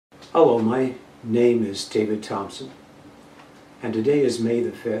Hello, my name is David Thompson, and today is May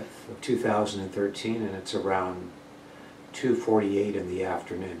the 5th of 2013, and it's around 2:48 in the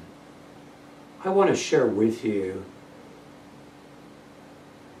afternoon. I want to share with you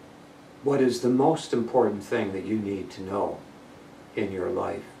what is the most important thing that you need to know in your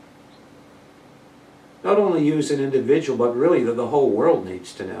life. Not only you as an individual, but really that the whole world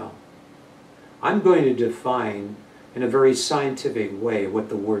needs to know. I'm going to define in a very scientific way what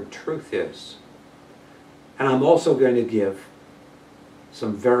the word truth is. And I'm also going to give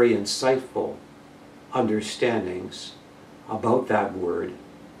some very insightful understandings about that word.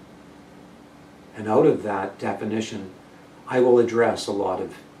 And out of that definition, I will address a lot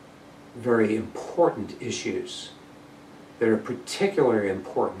of very important issues that are particularly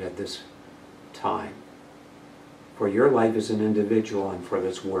important at this time for your life as an individual and for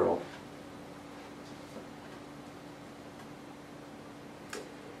this world.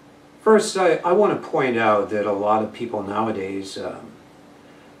 First, I want to point out that a lot of people nowadays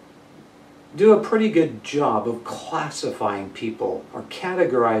do a pretty good job of classifying people or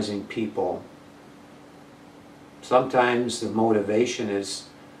categorizing people. Sometimes the motivation is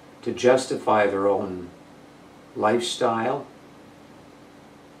to justify their own lifestyle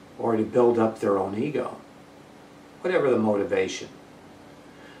or to build up their own ego, whatever the motivation.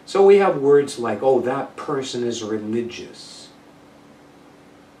 So we have words like, oh, that person is religious.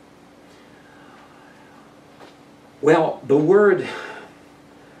 Well, the word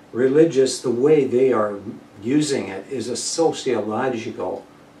religious, the way they are using it, is a sociological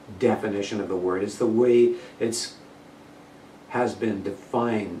definition of the word. It's the way it has been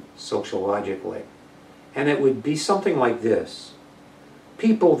defined sociologically. And it would be something like this.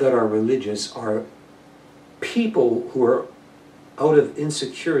 People that are religious are people who are out of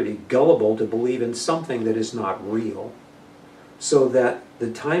insecurity, gullible to believe in something that is not real, so that the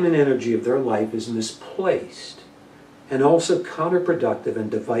time and energy of their life is misplaced and also counterproductive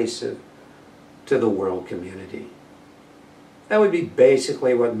and divisive to the world community. That would be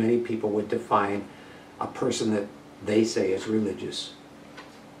basically what many people would define a person that they say is religious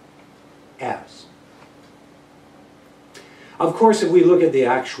as. Of course, if we look at the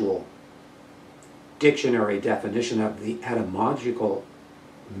actual dictionary definition of the etymological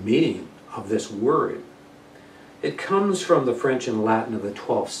meaning of this word, it comes from the French and Latin of the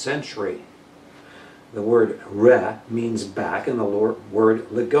 12th century. The word re means back, and the word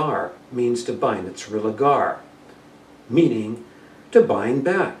ligar means to bind. It's religar, meaning to bind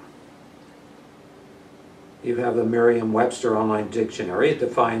back. You have the Merriam-Webster Online Dictionary. It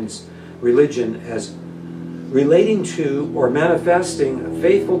defines religion as relating to or manifesting a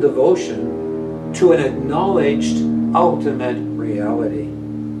faithful devotion to an acknowledged ultimate reality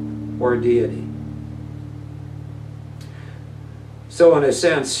or deity. So in a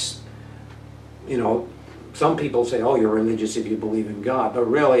sense, you know, some people say, oh, you're religious if you believe in God, but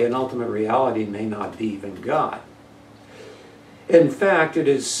really an ultimate reality may not be even God. In fact, it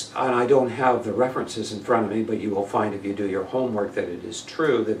is, and I don't have the references in front of me, but you will find if you do your homework that it is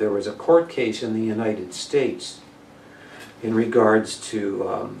true, that there was a court case in the United States in regards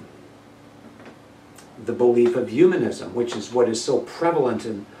to the belief of humanism, which is what is so prevalent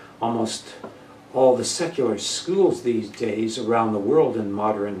in almost all the secular schools these days around the world in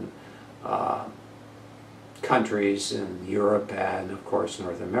modern countries in Europe and, of course,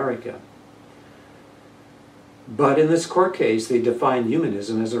 North America. But in this court case, they defined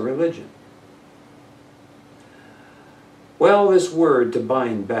humanism as a religion. Well, this word, to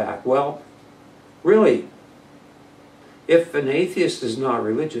bind back, well, really, if an atheist is not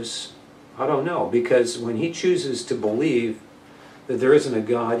religious, I don't know, because when he chooses to believe that there isn't a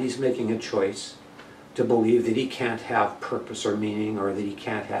God, he's making a choice to believe that he can't have purpose or meaning, or that he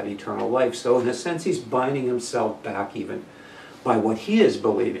can't have eternal life. So in a sense, he's binding himself back even by what he is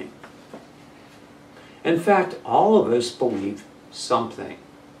believing. In fact, all of us believe something.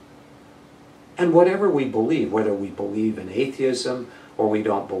 And whatever we believe, whether we believe in atheism or we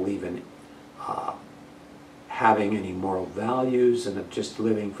don't believe in having any moral values and of just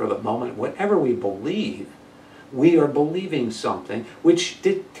living for the moment, whatever we believe, we are believing something which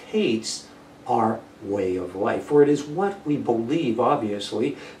dictates our way of life. For it is what we believe,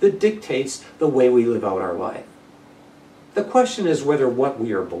 obviously, that dictates the way we live out our life. The question is whether what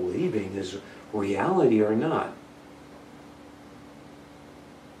we are believing is reality or not.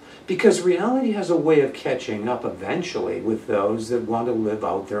 Because reality has a way of catching up eventually with those that want to live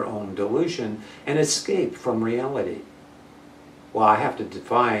out their own delusion and escape from reality. Well, I have to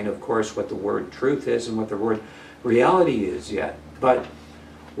define, of course, what the word truth is and what the word reality is yet. But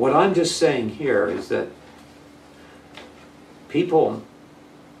what I'm just saying here is that people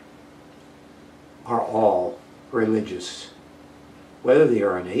are all religious. Whether they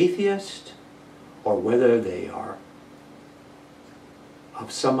are an atheist or whether they are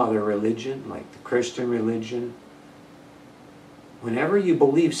of some other religion, like the Christian religion, whenever you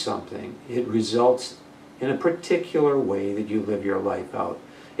believe something, it results in a particular way that you live your life out.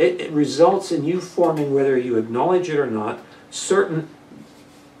 It results in you forming, whether you acknowledge it or not, certain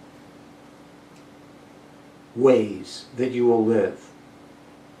ways that you will live.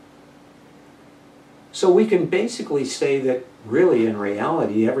 So we can basically say that really in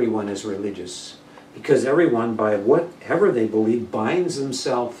reality everyone is religious, because everyone, by whatever they believe, binds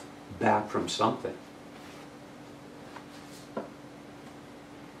themselves back from something.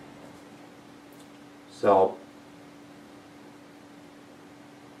 So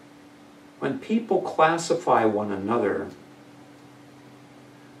when people classify one another,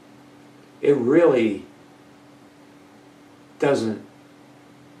 it really doesn't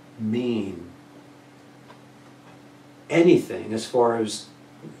mean anything as far as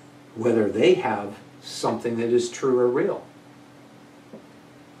whether they have something that is true or real.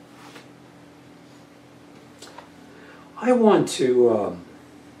 I want to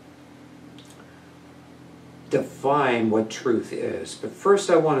define what truth is, but first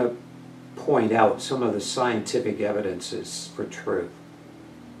I want to point out some of the scientific evidences for truth.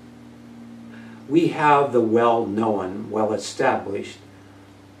 We have the well-known, well-established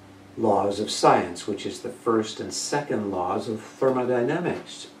laws of science, which is the first and second laws of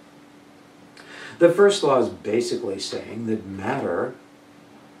thermodynamics. The first law is basically saying that matter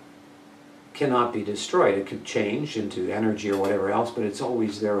cannot be destroyed. It could change into energy or whatever else, but it's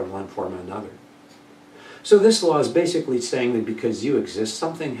always there in one form or another. So this law is basically saying that because you exist,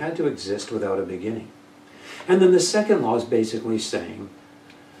 something had to exist without a beginning. And then the second law is basically saying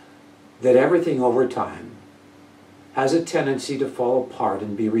that everything over time has a tendency to fall apart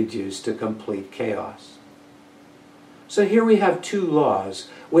and be reduced to complete chaos. So here we have two laws,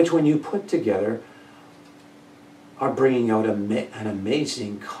 which when you put together are bringing out an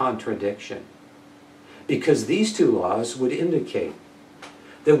amazing contradiction. Because these two laws would indicate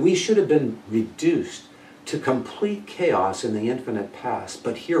that we should have been reduced to complete chaos in the infinite past,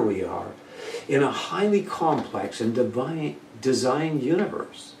 but here we are in a highly complex and divine designed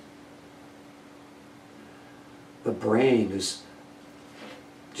universe. The brain is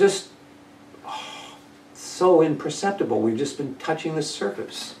just so imperceptible. We've just been touching the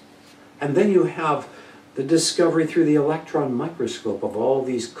surface. And then you have the discovery through the electron microscope of all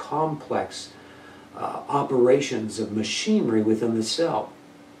these complex operations of machinery within the cell.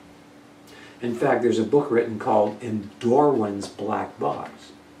 In fact, there's a book written called In Darwin's Black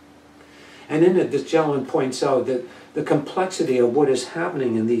Box. And in it, this gentleman points out that the complexity of what is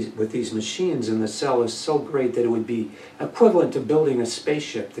happening with these machines in the cell is so great that it would be equivalent to building a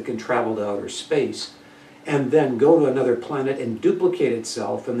spaceship that can travel to outer space and then go to another planet and duplicate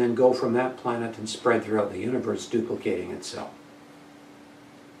itself, and then go from that planet and spread throughout the universe, duplicating itself.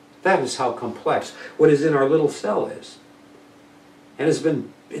 That is how complex what is in our little cell is. And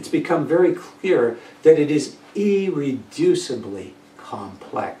it's become very clear that it is irreducibly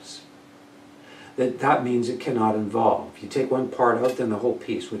complex. That means it cannot involve. If you take one part out, then the whole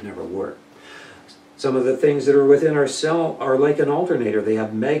piece would never work. Some of the things that are within our cell are like an alternator. They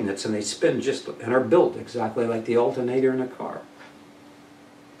have magnets and they spin and are built exactly like the alternator in a car.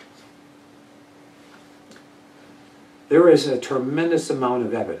 There is a tremendous amount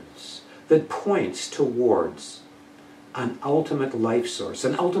of evidence that points towards an ultimate life source,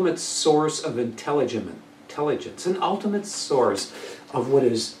 an ultimate source of intelligence, an ultimate source of what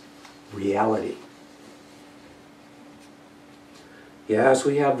is reality. Yes,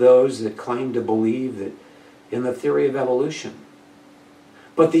 we have those that claim to believe that in the theory of evolution.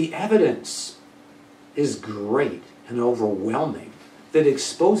 But the evidence is great and overwhelming that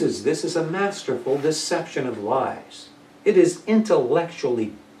exposes this as a masterful deception of lies. It is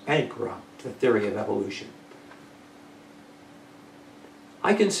intellectually bankrupt, the theory of evolution.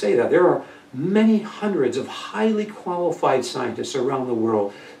 I can say that there are many hundreds of highly qualified scientists around the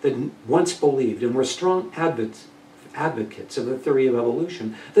world that once believed and were strong advocates of the theory of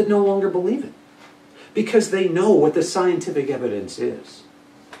evolution that no longer believe it, because they know what the scientific evidence is.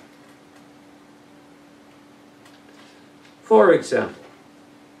 For example,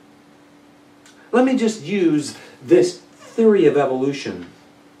 let me just use this theory of evolution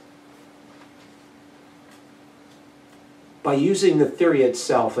by using the theory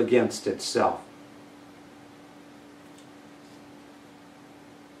itself against itself.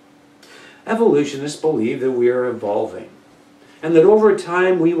 Evolutionists believe that we are evolving, and that over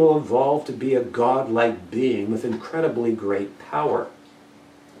time we will evolve to be a godlike being with incredibly great power.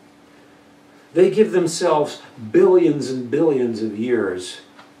 They give themselves billions and billions of years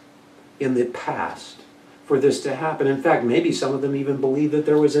in the past for this to happen. In fact, maybe some of them even believe that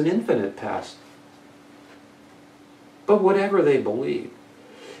there was an infinite past. But whatever they believe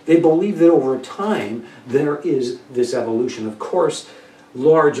that over time there is this evolution. Of course,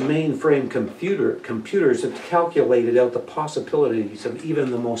 large mainframe computers have calculated out the possibilities of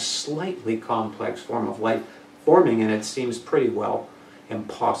even the most slightly complex form of life forming, and it seems pretty well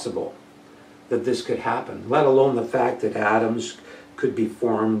impossible that this could happen, let alone the fact that atoms could be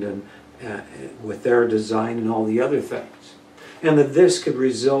formed and with their design and all the other things. And that this could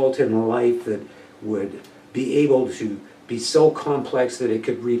result in life that would be able to be so complex that it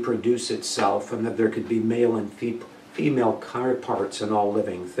could reproduce itself, and that there could be male and female counterparts in all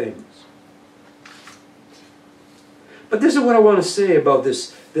living things. But this is what I want to say about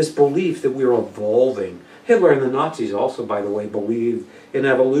this belief that we're evolving. Hitler and the Nazis also, by the way, believed in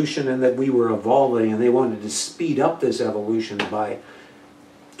evolution and that we were evolving, and they wanted to speed up this evolution by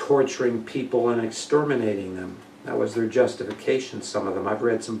torturing people and exterminating them. That was their justification, some of them. I've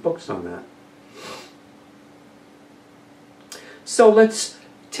read some books on that. So let's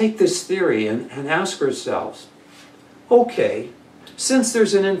take this theory and ask ourselves, okay, since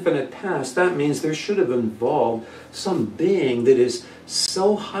there's an infinite past, that means there should have involved some being that is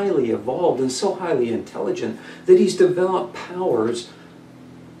so highly evolved and so highly intelligent that he's developed powers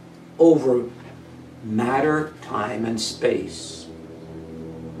over matter, time, and space.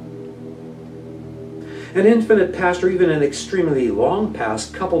 An infinite past, or even an extremely long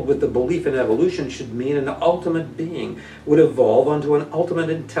past, coupled with the belief in evolution, should mean an ultimate being would evolve onto an ultimate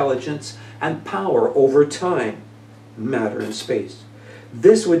intelligence and power over time, matter, and space.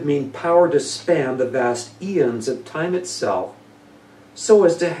 This would mean power to span the vast eons of time itself, so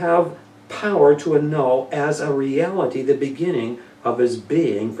as to have power to annul as a reality the beginning of his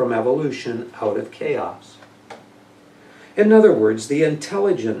being from evolution out of chaos. In other words, the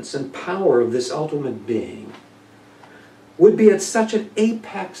intelligence and power of this ultimate being would be at such an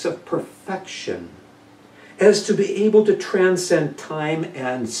apex of perfection as to be able to transcend time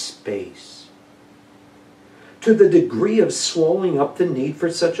and space, to the degree of swallowing up the need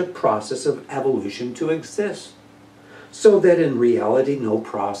for such a process of evolution to exist, so that in reality no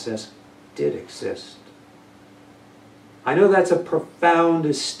process did exist. I know that's a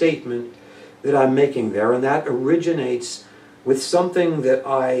profound statement that I'm making there, and that originates with something that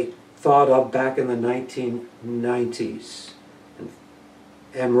I thought of back in the 1990s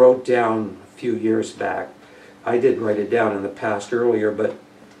and wrote down a few years back. I did write it down in the past earlier, but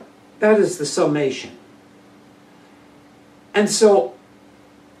that is the summation. And so,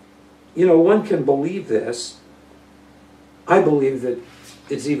 you know, one can believe this. I believe that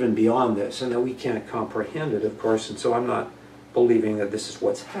it's even beyond this, and that we can't comprehend it, of course, and so I'm not believing that this is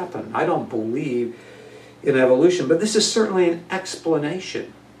what's happened. I don't believe in evolution, but this is certainly an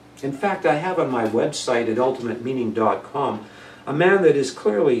explanation. In fact, I have on my website at ultimatemeaning.com a man that is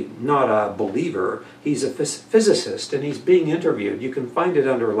clearly not a believer. He's a physicist, and he's being interviewed. You can find it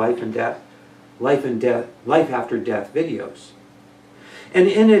under life after death videos. And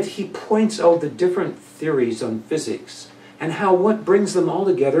in it, he points out the different theories on physics and how what brings them all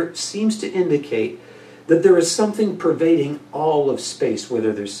together seems to indicate that there is something pervading all of space,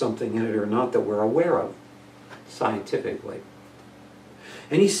 whether there's something in it or not that we're aware of, scientifically.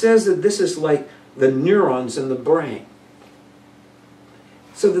 And he says that this is like the neurons in the brain.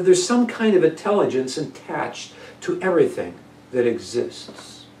 So that there's some kind of intelligence attached to everything that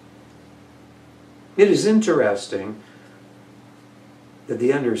exists. It is interesting that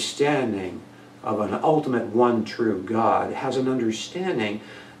the understanding of an ultimate one true God has an understanding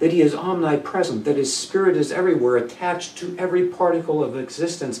that he is omnipresent, that his spirit is everywhere, attached to every particle of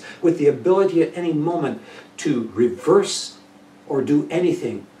existence, with the ability at any moment to reverse or do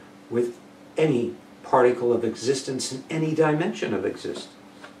anything with any particle of existence in any dimension of existence.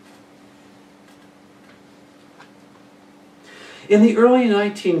 In the early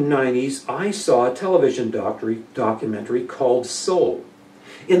 1990s, I saw a television documentary called Soul.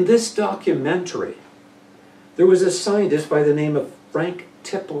 In this documentary, there was a scientist by the name of Frank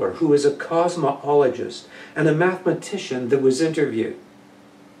Tipler, who is a cosmologist and a mathematician, that was interviewed.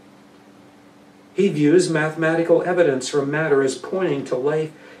 He views mathematical evidence from matter as pointing to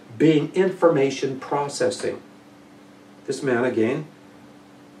life being information processing. This man, again,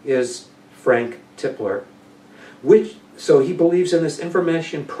 is Frank Tipler. So he believes in this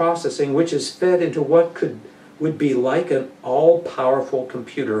information processing, which is fed into what would be like an all-powerful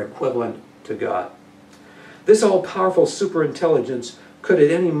computer equivalent to God. This all-powerful superintelligence could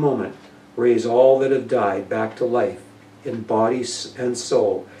at any moment raise all that have died back to life in body and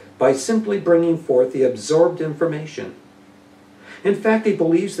soul by simply bringing forth the absorbed information. In fact, he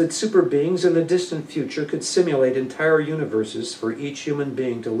believes that super beings in the distant future could simulate entire universes for each human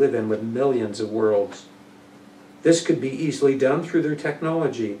being to live in with millions of worlds. This could be easily done through their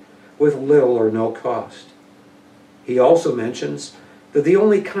technology with little or no cost. He also mentions that the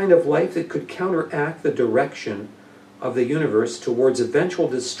only kind of life that could counteract the direction of the universe towards eventual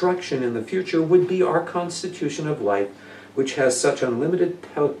destruction in the future would be our constitution of life, which has such unlimited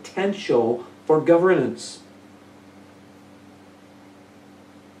potential for governance.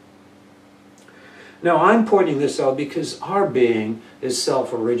 Now, I'm pointing this out because our being is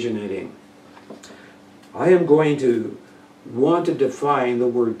self-originating. I am going to want to define the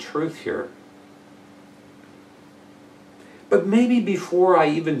word truth here. But maybe before I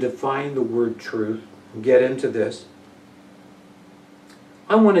even define the word truth and get into this,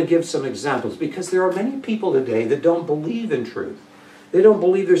 I want to give some examples, because there are many people today that don't believe in truth. They don't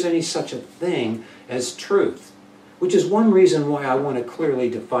believe there's any such a thing as truth, which is one reason why I want to clearly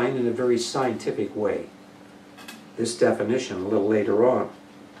define in a very scientific way this definition a little later on.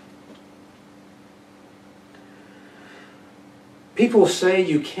 People say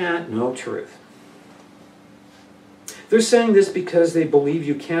you can't know truth. They're saying this because they believe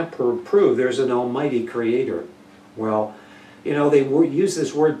you can't prove there's an almighty creator. Well, you know, they use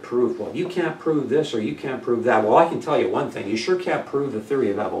this word proof. Well, you can't prove this or you can't prove that. Well, I can tell you one thing. You sure can't prove the theory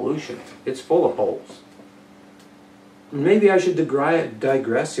of evolution. It's full of holes. Maybe I should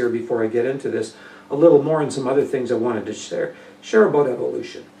digress here before I get into this a little more and some other things I wanted to share about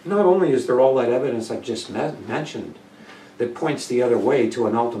evolution. Not only is there all that evidence I've just mentioned that points the other way to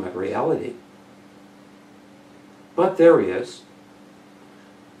an ultimate reality, but there is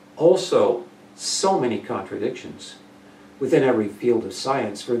also so many contradictions within every field of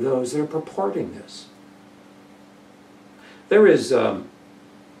science for those that are purporting this. There is the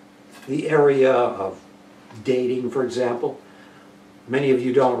area of dating, for example. Many of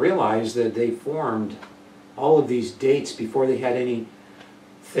you don't realize that they formed all of these dates before they had any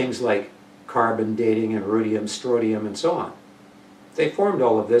things like carbon dating and rudium, strontium, and so on. They formed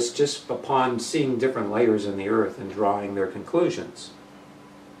all of this just upon seeing different layers in the earth and drawing their conclusions.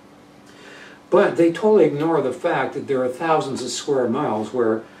 But they totally ignore the fact that there are thousands of square miles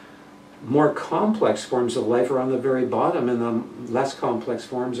where more complex forms of life are on the very bottom, and the less complex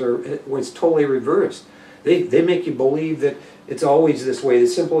forms are where it's totally reversed. They make you believe that it's always this way. The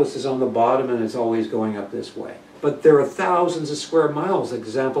simplest is on the bottom and it's always going up this way. But there are thousands of square miles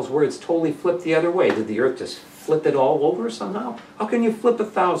examples where it's totally flipped the other way. Did the earth just flip it all over somehow? How can you flip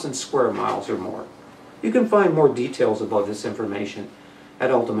 1,000 square miles or more? You can find more details about this information at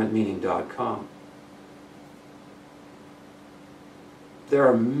ultimatemeaning.com. There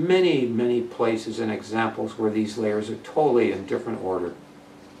are many, many places and examples where these layers are totally in different order,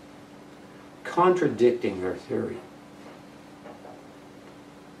 contradicting their theory.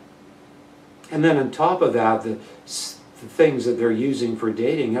 And then on top of that, the things that they're using for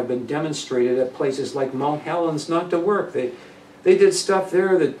dating have been demonstrated at places like Mount Helens not to work. They did stuff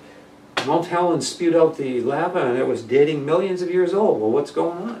there that Mount Helens spewed out the lava and it was dating millions of years old. Well, what's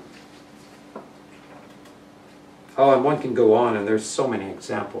going on? Oh, and one can go on, and there's so many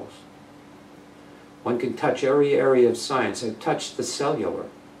examples. One can touch every area of science. I've touched the cellular.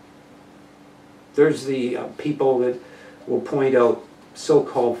 There's the people that will point out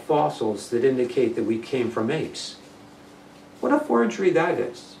so-called fossils that indicate that we came from apes. What a forgery that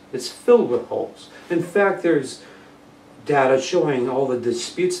is. It's filled with holes. In fact, there's data showing all the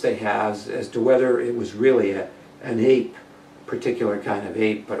disputes they have as to whether it was really an ape, particular kind of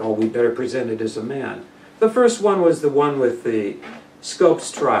ape, but oh, we better present it as a man. The first one was the one with the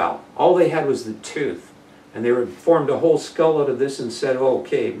Scopes trial. All they had was the tooth, and they formed a whole skull out of this and said, oh,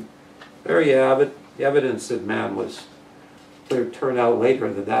 okay, there you have it, the evidence that man was. It turned out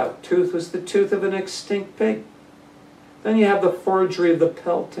later that that tooth was the tooth of an extinct pig. Then you have the forgery of the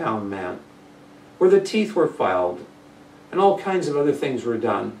Peltown man, where the teeth were filed, and all kinds of other things were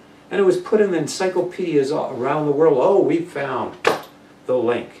done. And it was put in the encyclopedias all around the world. Oh, we found the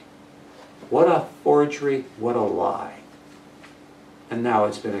link. What a forgery, what a lie. And now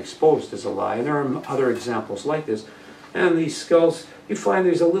it's been exposed as a lie. And there are other examples like this. And these skulls, you find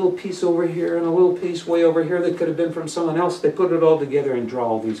there's a little piece over here and a little piece way over here that could have been from someone else. They put it all together and draw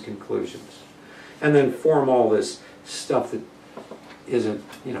all these conclusions. And then form all this stuff that isn't,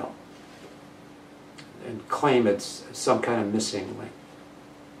 you know, and claim it's some kind of missing link.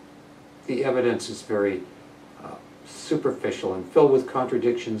 The evidence is very superficial and filled with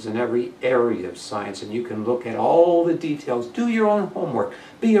contradictions in every area of science, and you can look at all the details, do your own homework,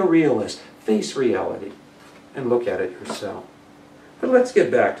 be a realist, face reality, and look at it yourself. But let's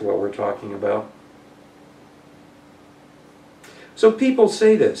get back to what we're talking about. So people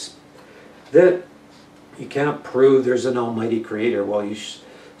say this, that you can't prove there's an almighty creator. Well, you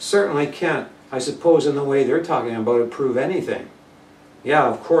certainly can't, I suppose, in the way they're talking about it, prove anything. Yeah,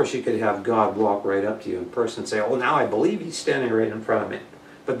 of course you could have God walk right up to you in person and say, oh, now I believe he's standing right in front of me.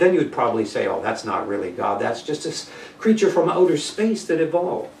 But then you'd probably say, oh, that's not really God. That's just a creature from outer space that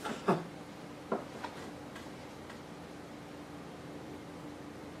evolved.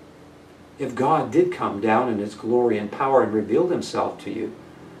 If God did come down in his glory and power and revealed himself to you,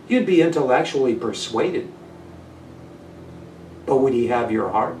 you'd be intellectually persuaded. But would he have your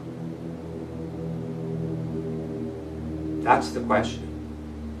heart? That's the question.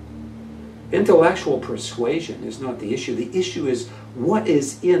 Intellectual persuasion is not the issue. The issue is what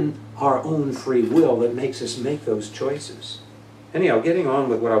is in our own free will that makes us make those choices. Anyhow, getting on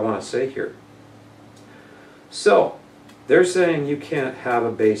with what I want to say here. So, they're saying you can't have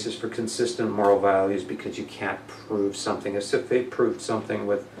a basis for consistent moral values because you can't prove something, as if they proved something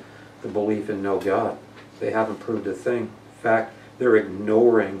with the belief in no God. They haven't proved a thing. In fact, they're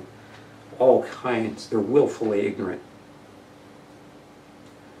ignoring all kinds. They're willfully ignorant.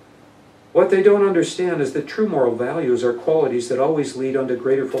 What they don't understand is that true moral values are qualities that always lead unto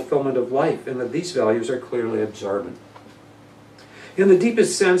greater fulfillment of life, and that these values are clearly observant. In the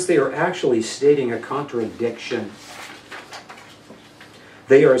deepest sense, they are actually stating a contradiction.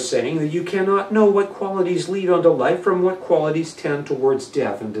 They are saying that you cannot know what qualities lead unto life from what qualities tend towards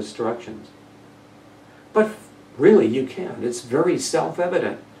death and destruction. But really, you can. It's very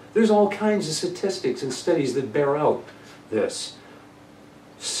self-evident. There's all kinds of statistics and studies that bear out this.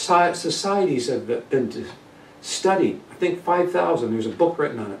 Societies have been studied. I think 5,000. There's a book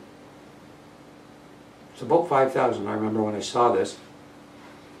written on it. It's about 5,000. I remember when I saw this.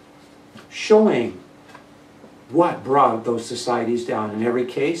 Showing what brought those societies down. In every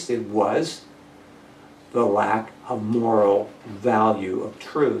case, it was the lack of moral value of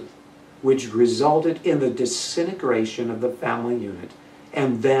truth, which resulted in the disintegration of the family unit.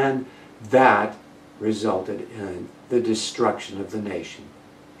 And then that resulted in the destruction of the nation.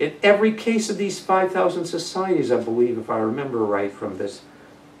 In every case of these 5,000 societies, I believe, if I remember right from this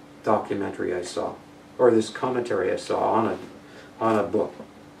documentary I saw, or this commentary I saw on a book.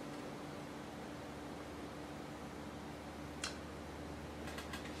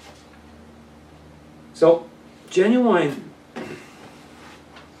 So, genuine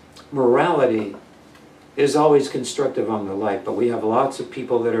morality is always constructive on the life, but we have lots of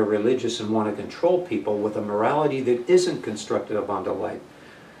people that are religious and want to control people with a morality that isn't constructive on the life.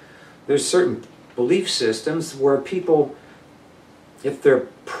 There's certain belief systems where people, if their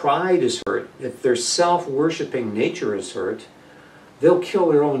pride is hurt, if their self-worshipping nature is hurt, they'll kill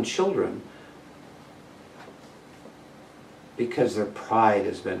their own children because their pride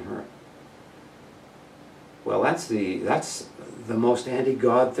has been hurt. Well, that's the most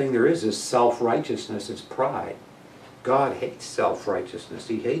anti-God thing there is self-righteousness, is pride. God hates self-righteousness.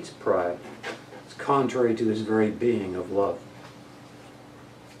 He hates pride. It's contrary to his very being of love.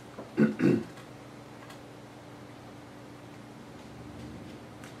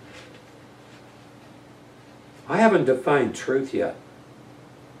 I haven't defined truth yet,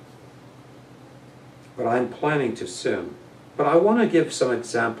 but I'm planning to soon. But I want to give some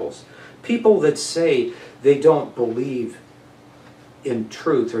examples. People that say they don't believe in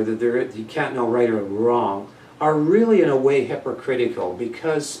truth, or that you can't know right or wrong, are really in a way hypocritical,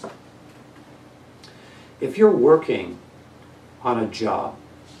 because if you're working on a job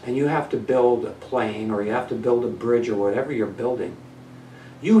and you have to build a plane or you have to build a bridge or whatever you're building,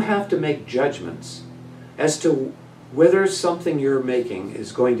 you have to make judgments as to whether something you're making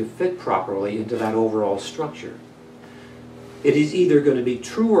is going to fit properly into that overall structure. It is either going to be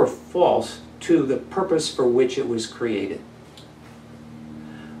true or false to the purpose for which it was created.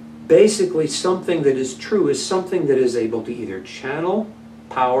 Basically, something that is true is something that is able to either channel,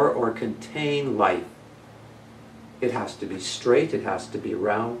 power, or contain life. It has to be straight, it has to be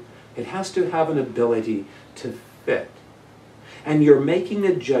round, it has to have an ability to fit. And you're making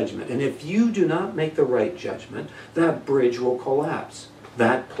a judgment, and if you do not make the right judgment, that bridge will collapse,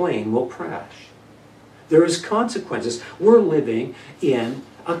 that plane will crash. There is consequences. We're living in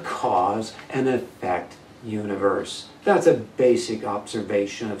a cause and effect universe. That's a basic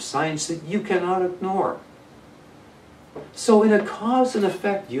observation of science that you cannot ignore. So in a cause and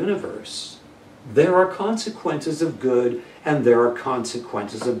effect universe, there are consequences of good and there are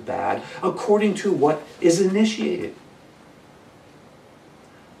consequences of bad according to what is initiated.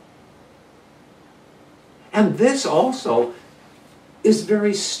 And this also is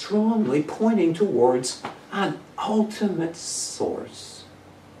very strongly pointing towards an ultimate source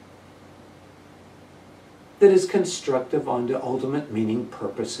that is constructive unto ultimate meaning,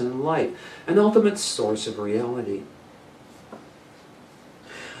 purpose, and life, an ultimate source of reality.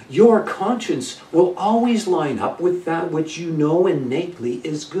 Your conscience will always line up with that which you know innately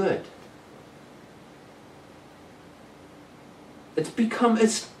is good.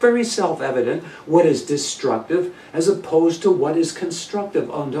 It's very self-evident what is destructive as opposed to what is constructive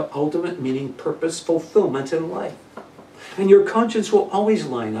unto ultimate meaning, purpose, fulfillment in life. And your conscience will always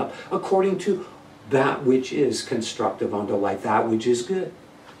line up according to that which is constructive unto life, that which is good.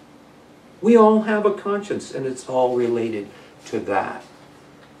 We all have a conscience, and it's all related to that.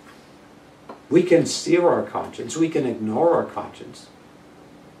 We can steer our conscience, we can ignore our conscience,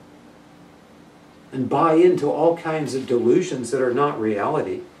 and buy into all kinds of delusions that are not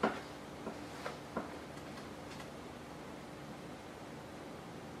reality.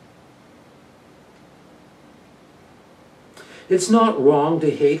 It's not wrong to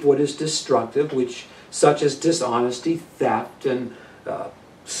hate what is destructive, such as dishonesty, theft, and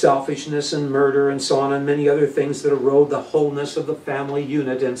selfishness, and murder, and so on, and many other things that erode the wholeness of the family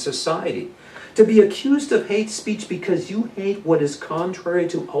unit and society. To be accused of hate speech because you hate what is contrary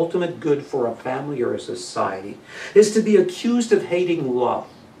to ultimate good for a family or a society is to be accused of hating love.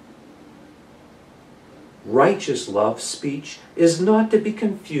 Righteous love speech is not to be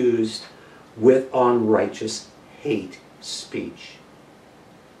confused with unrighteous hate speech.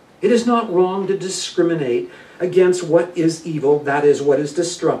 It is not wrong to discriminate against what is evil, that is, what is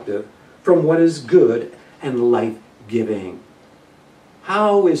destructive, from what is good and life-giving.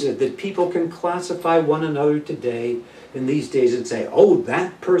 How is it that people can classify one another today, in these days, and say, oh,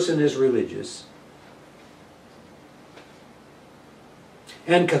 that person is religious,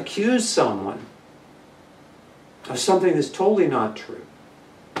 and accuse someone of something that's totally not true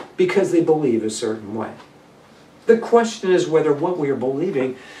because they believe a certain way? The question is whether what we are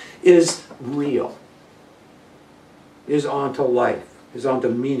believing is real, is onto life, is onto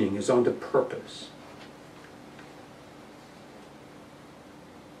meaning, is onto purpose.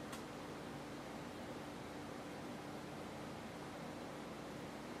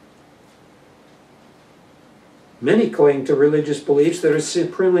 Many cling to religious beliefs that are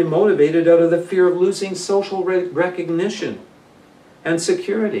supremely motivated out of the fear of losing social recognition and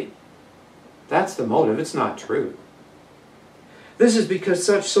security. That's the motive. It's not true. This is because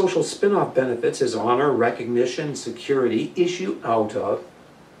such social spin-off benefits as honor, recognition, security issue out of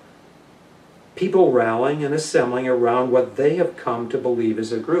people rallying and assembling around what they have come to believe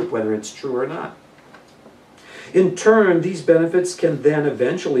as a group, whether it's true or not. In turn, these benefits can then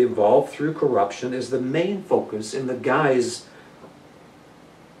eventually evolve through corruption as the main focus in the guise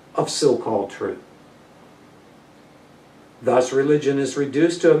of so-called truth. Thus, religion is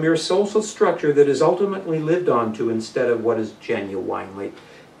reduced to a mere social structure that is ultimately lived on to instead of what is genuinely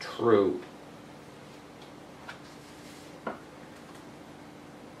true.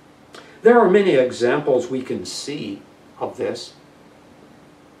 There are many examples we can see of this.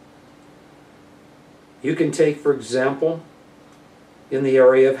 You can take, for example, in the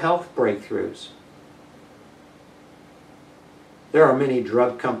area of health breakthroughs. There are many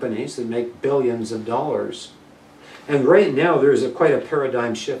drug companies that make billions of dollars. And right now there's quite a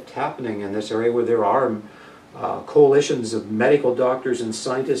paradigm shift happening in this area where there are coalitions of medical doctors and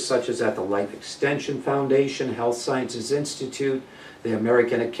scientists such as at the Life Extension Foundation, Health Sciences Institute, the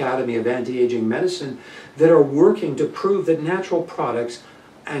American Academy of Anti-Aging Medicine that are working to prove that natural products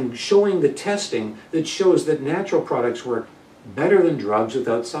and showing the testing that shows that natural products work better than drugs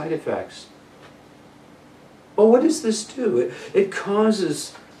without side effects. Well, what does this do? It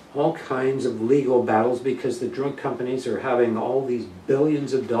causes all kinds of legal battles because the drug companies are having all these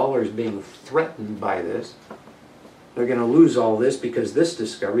billions of dollars being threatened by this. They're going to lose all this because this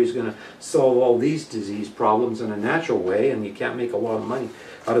discovery is going to solve all these disease problems in a natural way, and you can't make a lot of money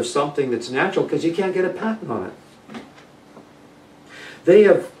out of something that's natural because you can't get a patent on it. They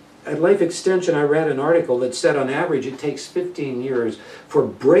have, at Life Extension, I read an article that said on average it takes 15 years for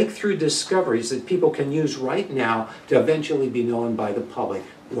breakthrough discoveries that people can use right now to eventually be known by the public.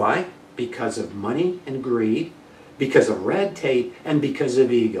 Why? Because of money and greed, because of red tape, and because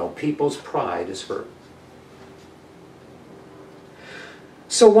of ego. People's pride is hurt.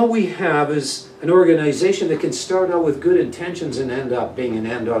 So what we have is an organization that can start out with good intentions and end up being an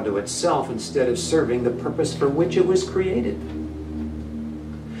end unto itself instead of serving the purpose for which it was created.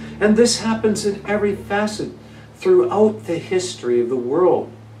 And this happens in every facet throughout the history of the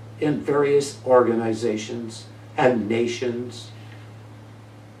world in various organizations and nations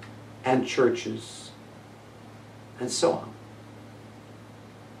and churches and so on.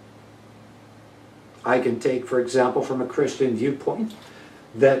 I can take, for example, from a Christian viewpoint,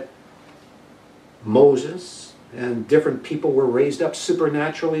 that Moses and different people were raised up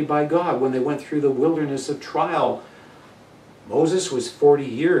supernaturally by God when they went through the wilderness of trial. Moses was 40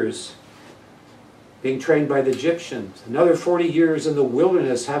 years being trained by the Egyptians, another 40 years in the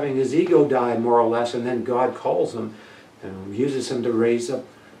wilderness having his ego die more or less, and then God calls him and uses him to raise up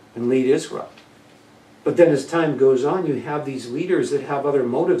and lead Israel. But then as time goes on, you have these leaders that have other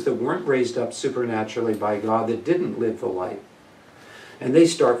motives, that weren't raised up supernaturally by God, that didn't live the life. And they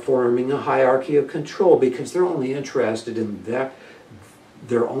start forming a hierarchy of control because they're only interested in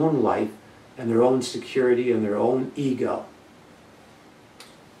their own life and their own security and their own ego.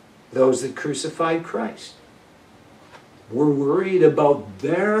 Those that crucified Christ were worried about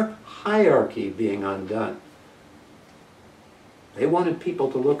their hierarchy being undone. They wanted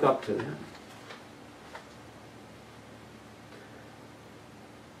people to look up to them.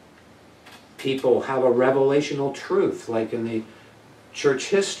 People have a revelational truth, like in the church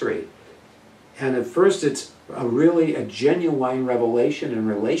history. And at first it's really a genuine revelation and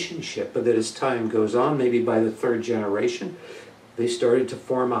relationship, but that as time goes on, maybe by the third generation, they started to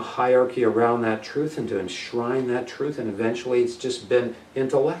form a hierarchy around that truth and to enshrine that truth, and eventually it's just been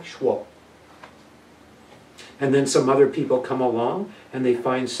intellectual. And then some other people come along and they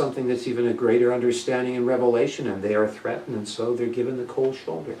find something that's even a greater understanding and revelation, and they are threatened, and so they're given the cold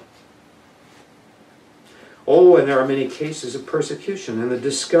shoulder. Oh, and there are many cases of persecution. And the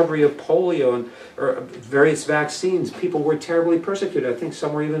discovery of polio and various vaccines, people were terribly persecuted. I think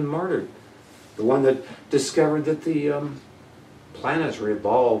some were even martyred. The one that discovered that the planets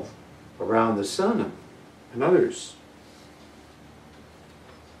revolve around the sun, and others.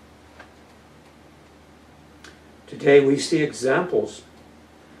 Today we see examples.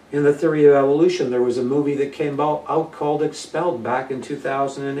 In the theory of evolution, there was a movie that came out called Expelled back in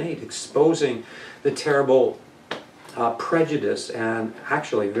 2008, exposing the terrible prejudice and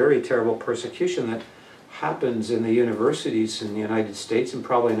actually very terrible persecution that happens in the universities in the United States and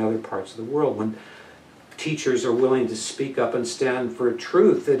probably in other parts of the world when teachers are willing to speak up and stand for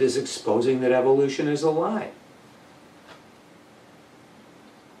truth that is exposing that evolution is a lie.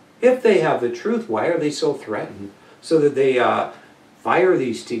 If they have the truth, why are they so threatened so that they fire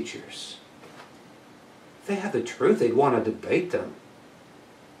these teachers? If they have the truth, they'd want to debate them.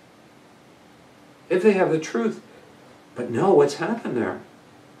 If they have the truth, but no, what's happened there?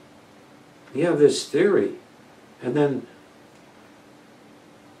 You have this theory, and then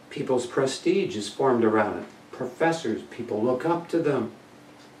people's prestige is formed around it. Professors, people look up to them.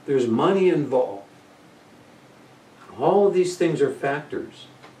 There's money involved. All of these things are factors.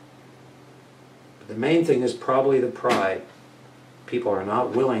 But the main thing is probably the pride. People are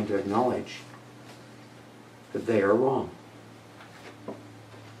not willing to acknowledge that they are wrong.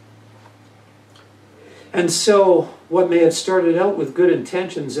 And so, what may have started out with good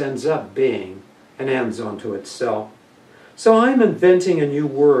intentions ends up being an ends unto itself. So I'm inventing a new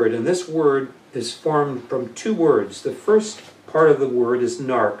word, and this word is formed from two words. The first part of the word is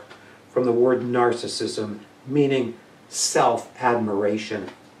narc, from the word narcissism, meaning self-admiration.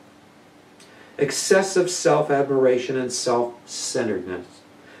 Excessive self-admiration and self-centeredness.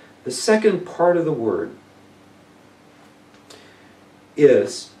 The second part of the word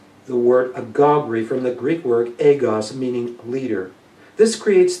is the word agogri, from the Greek word agos, meaning leader. This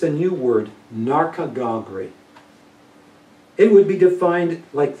creates the new word narcagogri. It would be defined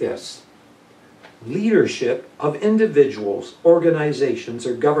like this: leadership of individuals, organizations,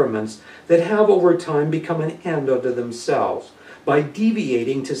 or governments that have over time become an end unto themselves by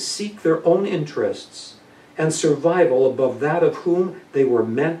deviating to seek their own interests and survival above that of whom they were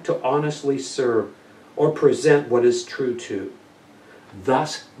meant to honestly serve or present what is true to.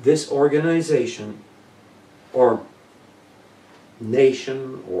 Thus, this organization or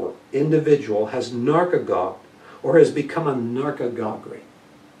nation or individual has narcagogued or has become a narcagogri.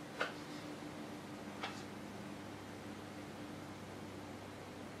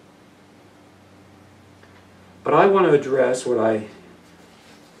 But I want to address what I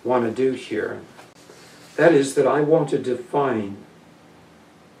want to do here. That is that I want to define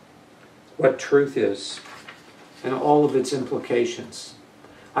what truth is and all of its implications.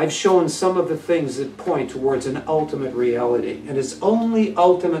 I've shown some of the things that point towards an ultimate reality, and it's only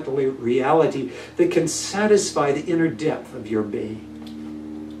ultimate reality that can satisfy the inner depth of your being.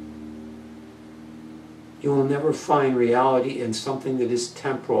 You will never find reality in something that is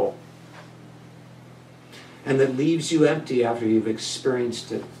temporal and that leaves you empty after you've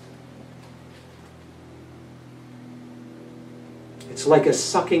experienced it. It's like a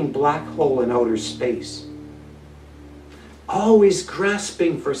sucking black hole in outer space, always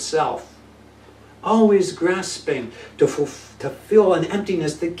grasping for self, always grasping to fill an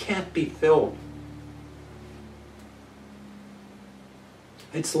emptiness that can't be filled.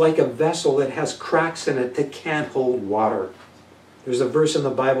 It's like a vessel that has cracks in it that can't hold water. There's a verse in the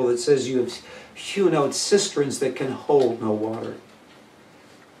Bible that says you have hewn out cisterns that can hold no water.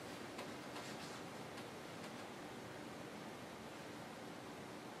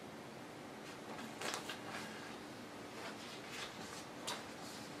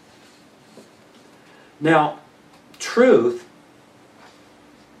 Now, truth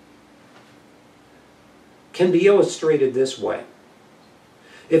can be illustrated this way.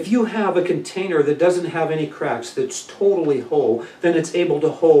 If you have a container that doesn't have any cracks, that's totally whole, then it's able to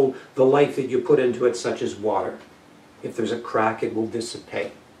hold the life that you put into it, such as water. If there's a crack, it will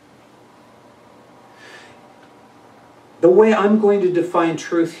dissipate. The way I'm going to define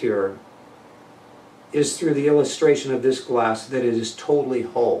truth here is through the illustration of this glass, that it is totally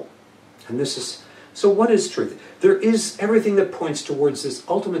whole. And this is, so what is truth? There is everything that points towards this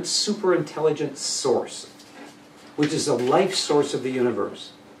ultimate super intelligent source, which is the life source of the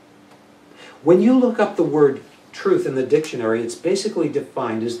universe. When you look up the word truth in the dictionary, it's basically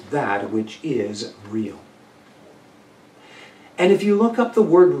defined as that which is real. And if you look up the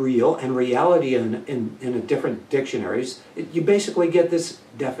word real and reality in different dictionaries, you basically get this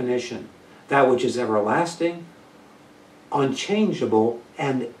definition: that which is everlasting, unchangeable,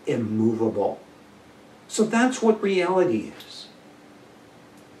 and immovable. So that's what reality is.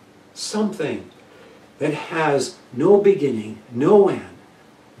 Something that has no beginning, no end,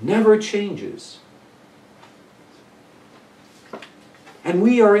 never changes. And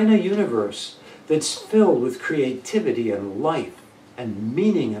we are in a universe that's filled with creativity and life and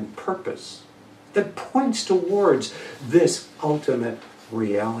meaning and purpose that points towards this ultimate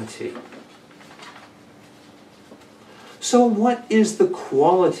reality. So what is the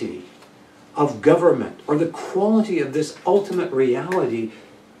quality of government, or the quality of this ultimate reality?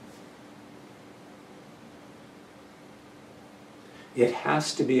 It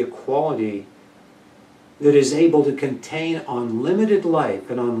has to be a quality that is able to contain unlimited life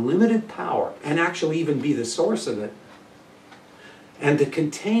and unlimited power, and actually even be the source of it, and to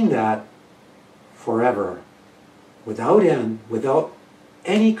contain that forever, without end, without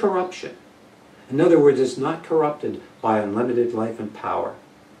any corruption. In other words, it's not corrupted by unlimited life and power.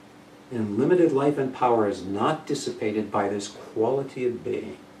 Unlimited life and power is not dissipated by this quality of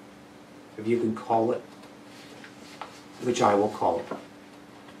being, if you can call it, which I will call it.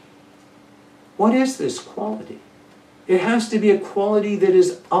 What is this quality? It has to be a quality that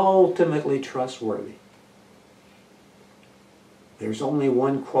is ultimately trustworthy. There's only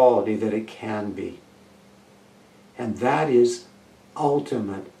one quality that it can be, and that is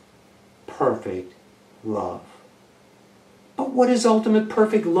ultimate, perfect love. But what is ultimate,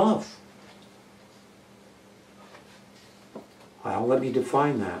 perfect love? Well, let me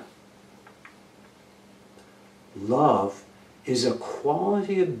define that. Love is a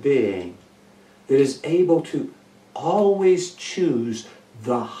quality of being that is able to always choose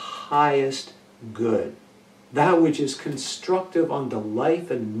the highest good, that which is constructive unto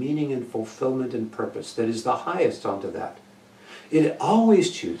life and meaning and fulfillment and purpose, that is the highest unto that. It always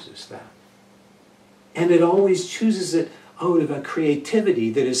chooses that. And it always chooses it out of a creativity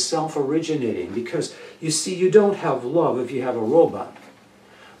that is self-originating, because you see, you don't have love if you have a robot.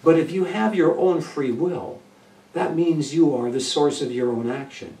 But if you have your own free will, that means you are the source of your own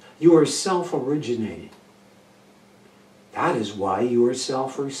action. You are self-originating. That is why you are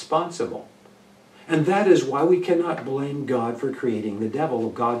self-responsible. And that is why we cannot blame God for creating the devil.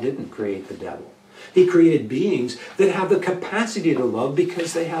 God didn't create the devil. He created beings that have the capacity to love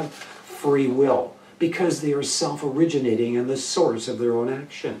because they have free will, because they are self-originating and the source of their own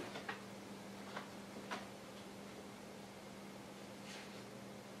action.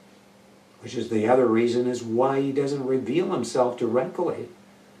 Which is the other reason is why he doesn't reveal himself directly.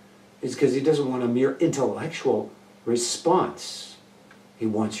 It's because he doesn't want a mere intellectual response. He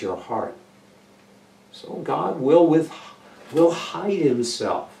wants your heart. So God will hide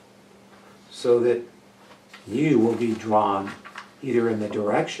himself so that you will be drawn either in the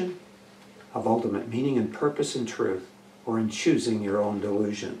direction of ultimate meaning and purpose and truth, or in choosing your own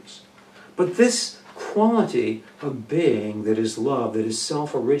delusions. But this quality of being that is love, that is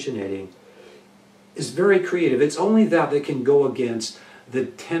self-originating, is very creative. It's only that can go against the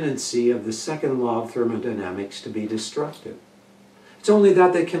tendency of the second law of thermodynamics to be destructive. It's only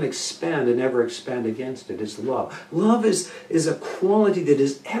that can expand and ever expand against it, is love. Love is a quality that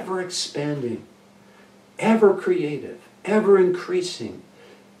is ever expanding, ever creative, ever increasing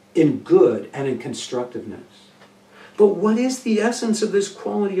in good and in constructiveness. But what is the essence of this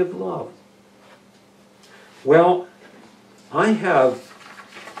quality of love? Well, I have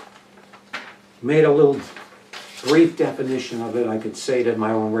made a little brief definition of it. I could say it in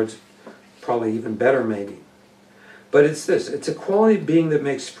my own words, probably even better maybe. But it's this: it's a quality of being that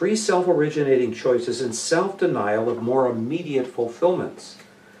makes free self-originating choices and self-denial of more immediate fulfillments,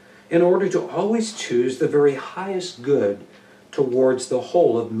 in order to always choose the very highest good towards the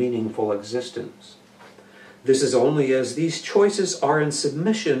whole of meaningful existence. This is only as these choices are in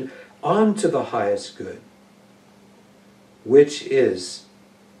submission unto the highest good, which is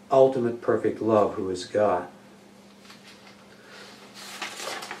ultimate perfect love, who is God.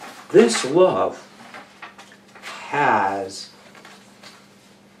 This love has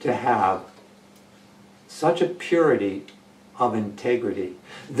to have such a purity of integrity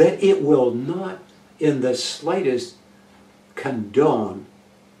that it will not in the slightest condone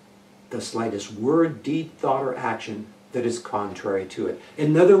the slightest word, deed, thought, or action that is contrary to it.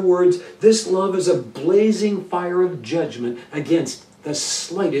 In other words, this love is a blazing fire of judgment against the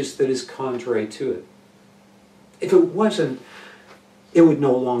slightest that is contrary to it. If it wasn't, it would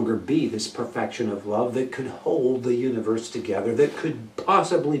no longer be this perfection of love that could hold the universe together, that could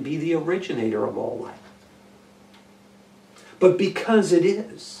possibly be the originator of all life. But because it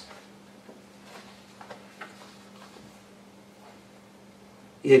is,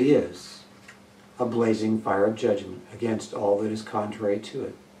 it is a blazing fire of judgment against all that is contrary to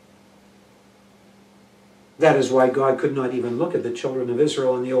it. That is why God could not even look at the children of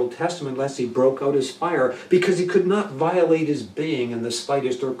Israel in the Old Testament lest he broke out his fire, because he could not violate his being in the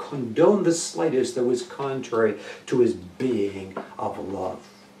slightest or condone the slightest that was contrary to his being of love.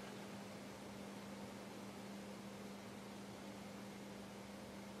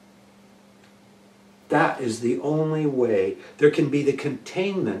 That is the only way there can be the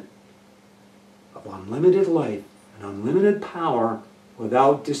containment of unlimited life and unlimited power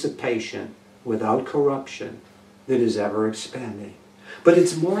without dissipation, without corruption, that is ever expanding. But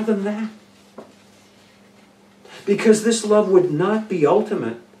it's more than that. Because this love would not be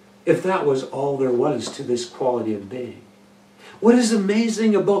ultimate if that was all there was to this quality of being. What is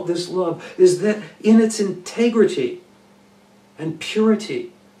amazing about this love is that in its integrity and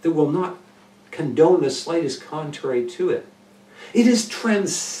purity that will not condone the slightest contrary to it, it is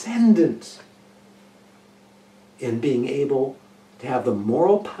transcendent in being able to have the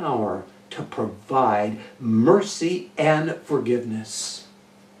moral power to provide mercy and forgiveness.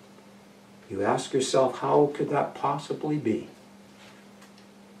 You ask yourself, how could that possibly be?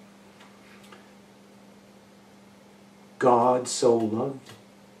 God so loved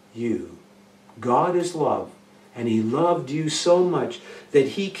you. God is love, and he loved you so much that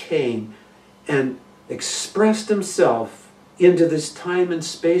he came and expressed himself into this time and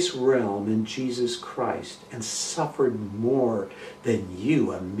space realm in Jesus Christ and suffered more than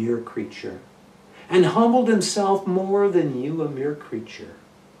you, a mere creature, and humbled himself more than you, a mere creature,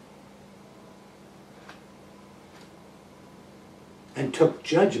 and took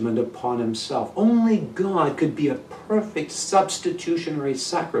judgment upon himself. Only God could be a perfect substitutionary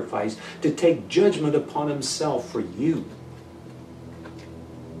sacrifice to take judgment upon himself for you.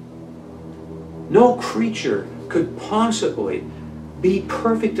 No creature could possibly be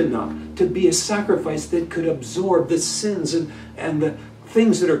perfect enough to be a sacrifice that could absorb the sins and the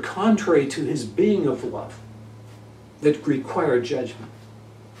things that are contrary to his being of love, that require judgment.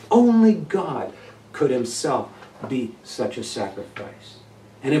 Only God could himself be such a sacrifice.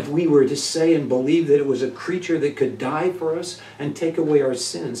 And if we were to say and believe that it was a creature that could die for us and take away our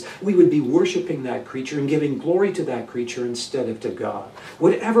sins, we would be worshiping that creature and giving glory to that creature instead of to God.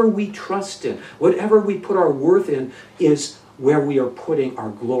 Whatever we trust in, whatever we put our worth in, is where we are putting our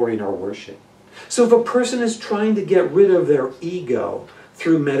glory and our worship. So if a person is trying to get rid of their ego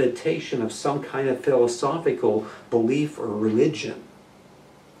through meditation of some kind of philosophical belief or religion,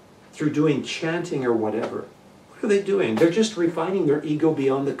 through doing chanting or whatever, what are they doing? They're just refining their ego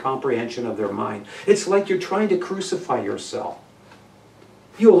beyond the comprehension of their mind. It's like you're trying to crucify yourself.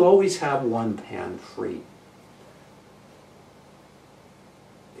 You'll always have one hand free.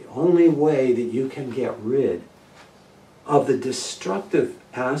 The only way that you can get rid of the destructive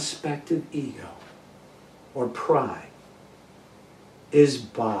aspect of ego or pride is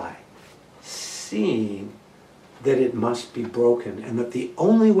by seeing that it must be broken, and that the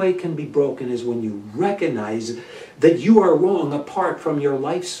only way it can be broken is when you recognize that you are wrong apart from your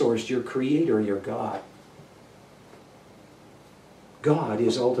life source, your creator, your God. God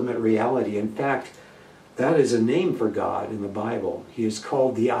is ultimate reality. In fact, that is a name for God in the Bible. He is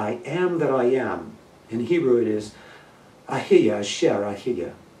called the I am that I am. In Hebrew it is Ahiyah, Asher,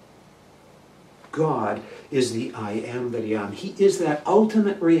 Ahiyah. God is the I am that I am. He is that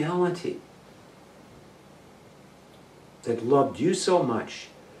ultimate reality. that loved you so much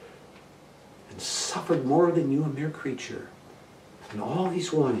and suffered more than you, a mere creature. And all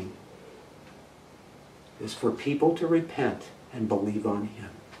he's wanting is for people to repent and believe on him.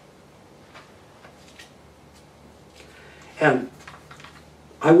 And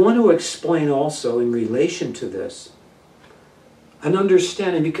I want to explain also in relation to this an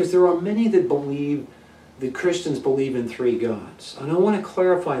understanding, because there are many that believe, that Christians believe in three gods. And I want to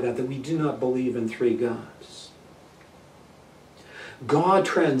clarify that we do not believe in three gods. God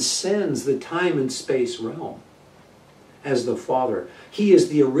transcends the time and space realm as the Father. He is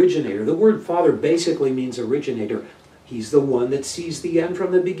the originator. The word Father basically means originator. He's the one that sees the end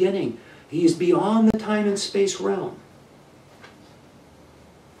from the beginning. He is beyond the time and space realm.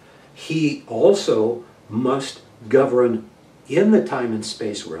 He also must govern in the time and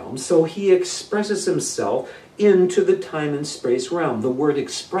space realm, so he expresses himself into the time and space realm. The word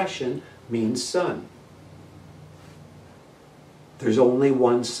expression means Son. There's only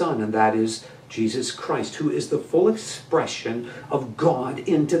one Son, and that is Jesus Christ, who is the full expression of God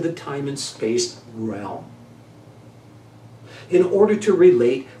into the time and space realm, in order to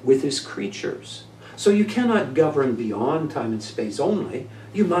relate with his creatures. So you cannot govern beyond time and space only.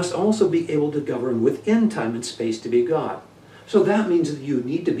 You must also be able to govern within time and space to be God. So that means that you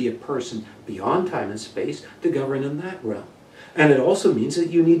need to be a person beyond time and space to govern in that realm. And it also means that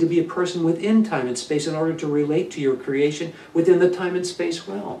you need to be a person within time and space in order to relate to your creation within the time and space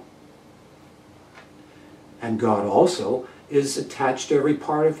realm. And God also is attached to every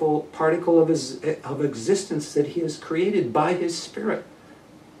particle of existence that he has created by his Spirit.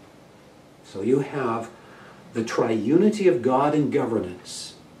 So you have the triunity of God in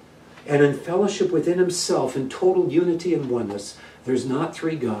governance. And in fellowship within himself, in total unity and oneness, there's not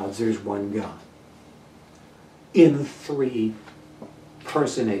three gods, there's one God. In three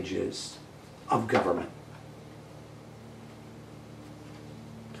personages of government.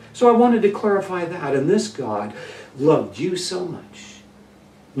 So I wanted to clarify that. And this God loved you so much.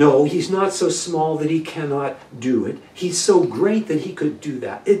 No, he's not so small that he cannot do it. He's so great that he could do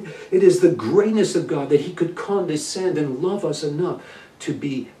that. It is the greatness of God that he could condescend and love us enough to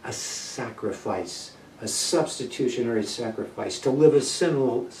be a sacrifice, a substitutionary sacrifice, to live a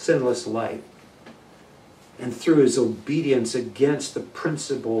sinless life. And through his obedience against the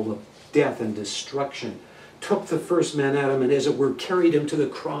principle of death and destruction, took the first man, Adam, and as it were, carried him to the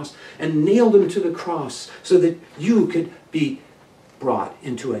cross and nailed him to the cross so that you could be brought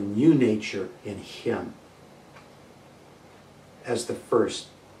into a new nature in him as the first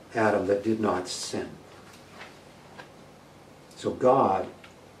Adam that did not sin. So God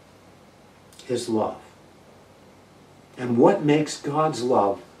is love. And what makes God's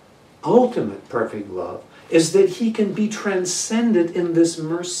love ultimate perfect love is that he can be transcended in this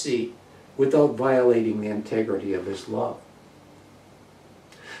mercy without violating the integrity of his love.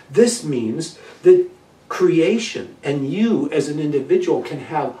 This means that creation and you as an individual can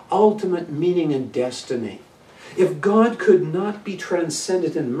have ultimate meaning and destiny. If God could not be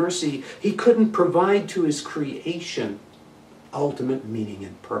transcendent in mercy, he couldn't provide to his creation ultimate meaning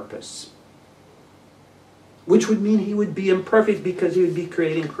and purpose. Which would mean he would be imperfect because he would be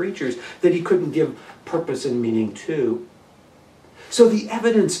creating creatures that he couldn't give purpose and meaning to. So the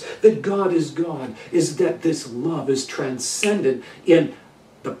evidence that God is that this love is transcendent in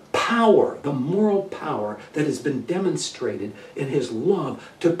the power, the moral power that has been demonstrated in his love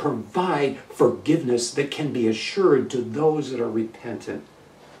to provide forgiveness that can be assured to those that are repentant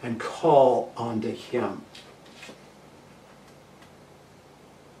and call unto him.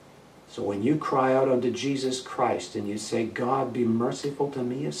 So when you cry out unto Jesus Christ and you say, God, be merciful to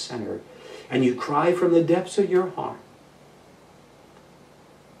me, a sinner, and you cry from the depths of your heart,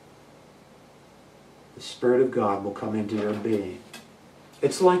 the Spirit of God will come into your being.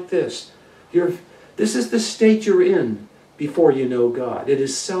 It's like this. This is the state you're in before you know God. It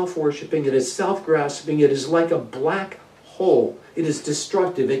is self-worshipping. It is self-grasping. It is like a black hole. It is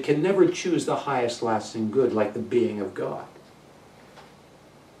destructive. It can never choose the highest lasting good like the being of God.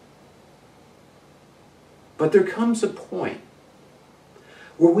 But there comes a point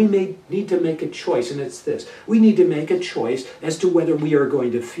where we may need to make a choice, and it's this. We need to make a choice as to whether we are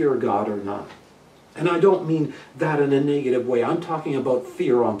going to fear God or not. And I don't mean that in a negative way. I'm talking about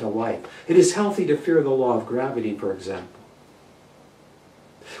fear unto life. It is healthy to fear the law of gravity, for example.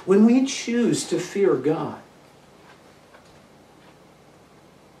 When we choose to fear God,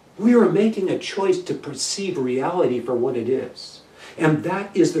 we are making a choice to perceive reality for what it is. And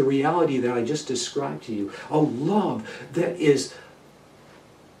that is the reality that I just described to you. A love that is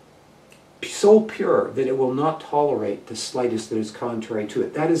so pure that it will not tolerate the slightest that is contrary to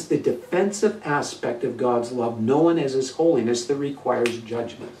it. That is the defensive aspect of God's love, known as His holiness, that requires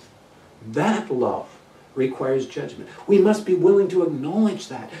judgment. That love requires judgment. We must be willing to acknowledge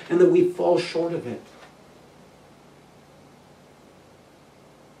that, and that we fall short of it.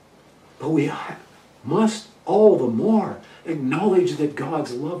 But we must all the more acknowledge that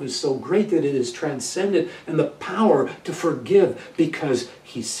God's love is so great that it is transcendent, and the power to forgive because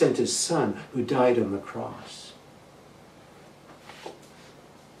He sent His Son who died on the cross.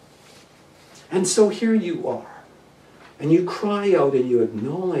 And so here you are, and you cry out and you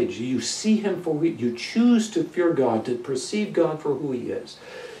acknowledge, you see Him for who you choose to fear God, to perceive God for who He is,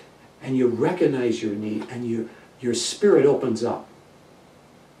 and you recognize your need, and your spirit opens up.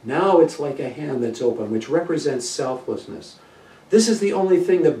 Now it's like a hand that's open, which represents selflessness. This is the only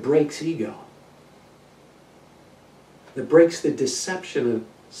thing that breaks ego, that breaks the deception of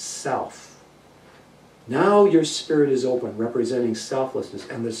self. Now your spirit is open, representing selflessness,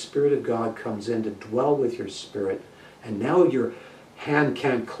 and the Spirit of God comes in to dwell with your spirit, and now your hand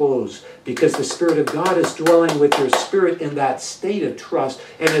can't close, because the Spirit of God is dwelling with your spirit in that state of trust,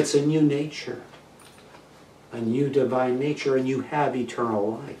 and it's a new nature. A new divine nature, and you have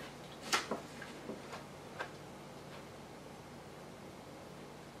eternal life.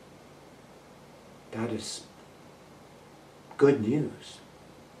 That is good news.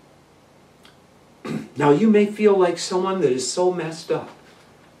 Now you may feel like someone that is so messed up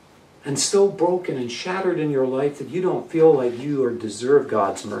and so broken and shattered in your life that you don't feel like you or deserve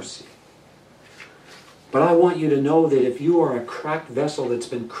God's mercy. But I want you to know that if you are a cracked vessel that's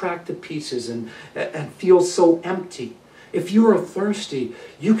been cracked to pieces and feels so empty, if you are thirsty,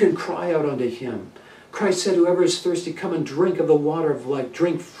 you can cry out unto Him. Christ said, whoever is thirsty, come and drink of the water of life.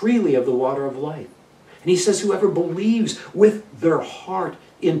 Drink freely of the water of life. And He says, whoever believes with their heart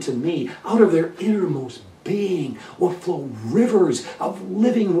into me, out of their innermost being will flow rivers of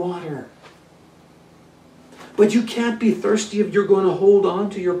living water. But you can't be thirsty if you're going to hold on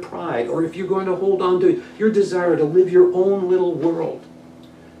to your pride, or if you're going to hold on to your desire to live your own little world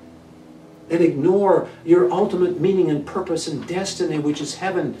and ignore your ultimate meaning and purpose and destiny, which is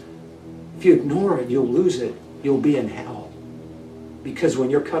heaven. If you ignore it, you'll lose it. You'll be in hell. Because when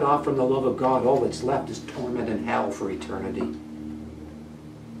you're cut off from the love of God, all that's left is torment and hell for eternity.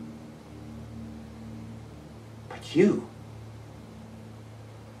 But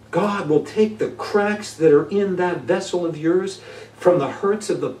God will take the cracks that are in that vessel of yours from the hurts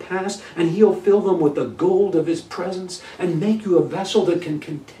of the past, and He'll fill them with the gold of His presence and make you a vessel that can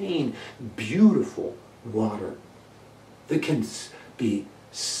contain beautiful water, that can be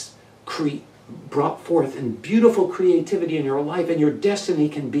brought forth in beautiful creativity in your life, and your destiny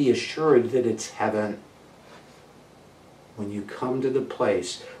can be assured that it's heaven. When you come to the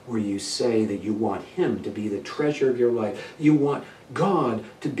place where you say that you want Him to be the treasure of your life, you want God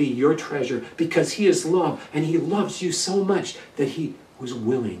to be your treasure because He is love, and He loves you so much that He was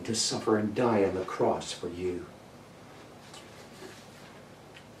willing to suffer and die on the cross for you.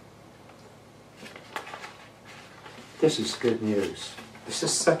 This is good news. This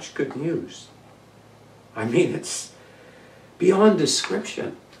is such good news. I mean, it's beyond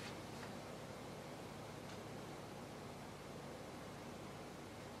description.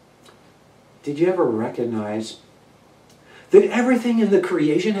 Did you ever recognize that everything in the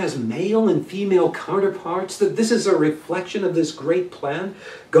creation has male and female counterparts? That this is a reflection of this great plan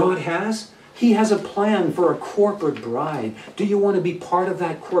God has? He has a plan for a corporate bride. Do you want to be part of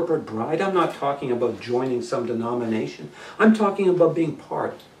that corporate bride? I'm not talking about joining some denomination. I'm talking about being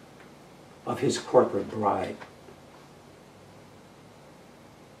part of His corporate bride.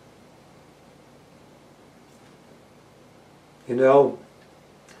 You know,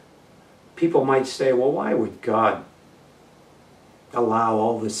 people might say, well, why would God allow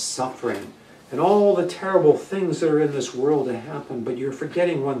all this suffering and all the terrible things that are in this world to happen? But you're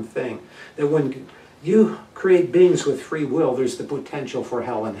forgetting one thing, that when you create beings with free will, there's the potential for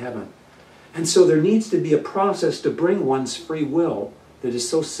hell and heaven. And so there needs to be a process to bring one's free will that is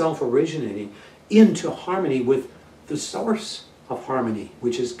so self-originating into harmony with the source of harmony,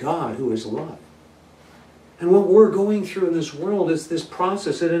 which is God, who is love. And what we're going through in this world is this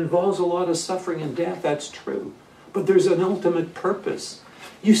process. It involves a lot of suffering and death, that's true. But there's an ultimate purpose.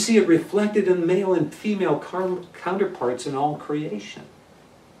 You see it reflected in male and female counterparts in all creation.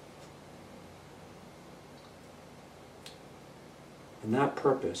 And that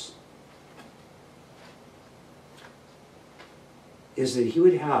purpose is that He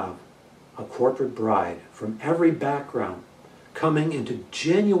would have a corporate bride from every background coming into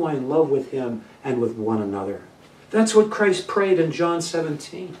genuine love with Him and with one another. That's what Christ prayed in John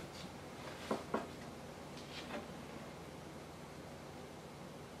 17.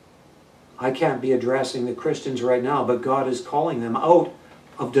 I can't be addressing the Christians right now, but God is calling them out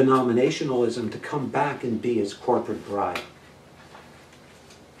of denominationalism to come back and be His corporate bride.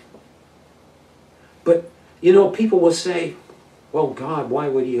 But, you know, people will say, well, God, why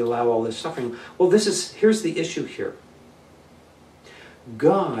would He allow all this suffering? Well, here's the issue here.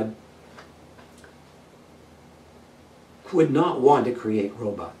 God would not want to create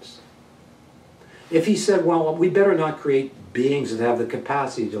robots. If He said, well, we better not create beings that have the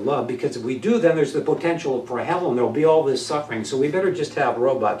capacity to love, because if we do, then there's the potential for hell and there'll be all this suffering, so we better just have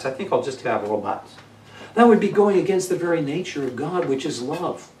robots. I think I'll just have robots. That would be going against the very nature of God, which is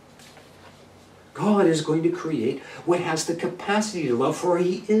love. God is going to create what has the capacity to love, for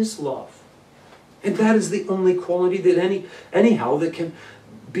He is love. And that is the only quality that that can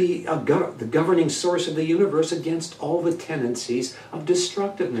be the governing source of the universe against all the tendencies of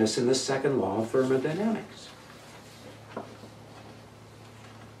destructiveness in the second law of thermodynamics.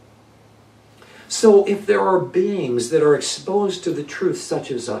 So if there are beings that are exposed to the truth such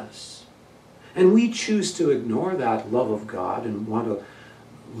as us, and we choose to ignore that love of God and want to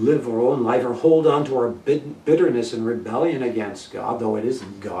live our own life or hold on to our bitterness and rebellion against God, though it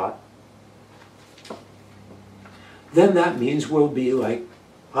isn't God, then that means we'll be like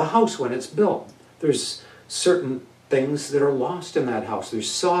a house when it's built. There's certain things that are lost in that house. There's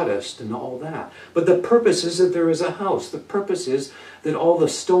sawdust and all that. But the purpose is that there is a house. The purpose is that all the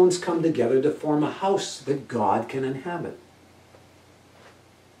stones come together to form a house that God can inhabit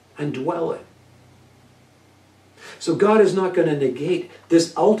and dwell in. So God is not going to negate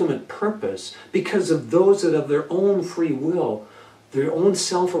this ultimate purpose because of those that of their own free will, their own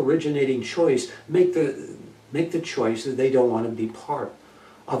self-originating choice, make the choice that they don't want to be part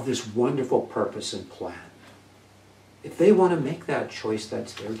of this wonderful purpose and plan. If they want to make that choice,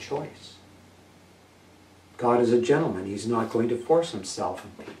 that's their choice. God is a gentleman. He's not going to force Himself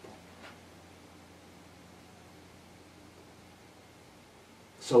on people.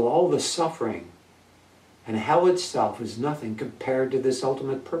 So all the suffering and hell itself is nothing compared to this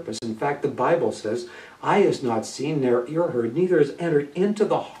ultimate purpose. In fact, the Bible says, eye has not seen, nor ear heard, neither has entered into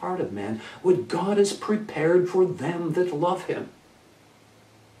the heart of man what God has prepared for them that love Him.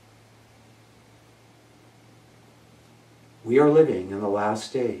 We are living in the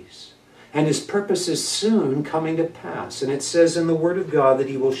last days, and His purpose is soon coming to pass. And it says in the Word of God that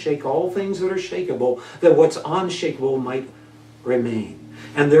He will shake all things that are shakeable, that what's unshakable might remain.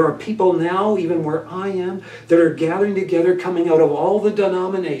 And there are people now, even where I am, that are gathering together, coming out of all the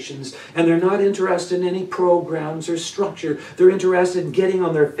denominations, and they're not interested in any programs or structure. They're interested in getting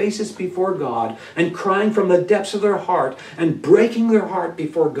on their faces before God and crying from the depths of their heart and breaking their heart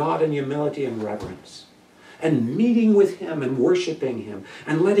before God in humility and reverence, and meeting with Him and worshiping Him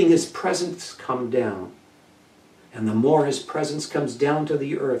and letting His presence come down. And the more His presence comes down to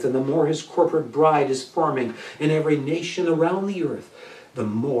the earth, and the more His corporate bride is forming in every nation around the earth, the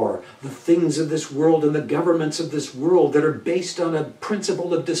more the things of this world and the governments of this world that are based on a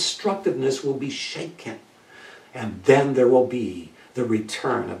principle of destructiveness will be shaken. And then there will be the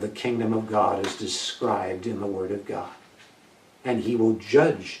return of the kingdom of God as described in the Word of God. And He will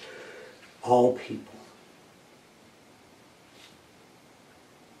judge all people.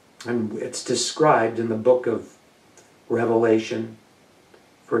 And it's described in the book of Revelation.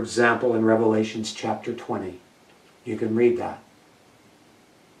 For example, in Revelations chapter 20. You can read that.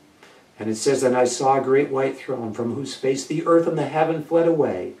 And it says, and I saw a great white throne, from whose face the earth and the heaven fled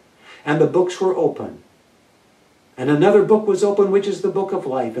away, and the books were open. And another book was opened, which is the book of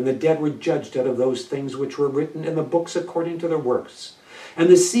life, and the dead were judged out of those things which were written in the books according to their works. And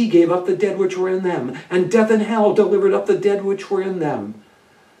the sea gave up the dead which were in them, and death and hell delivered up the dead which were in them.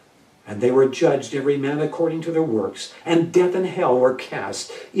 And they were judged every man according to their works, and death and hell were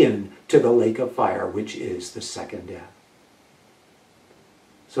cast into the lake of fire, which is the second death.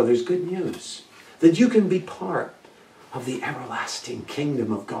 So there's good news that you can be part of the everlasting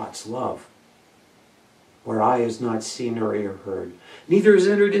kingdom of God's love, where eye has not seen nor ear heard, neither has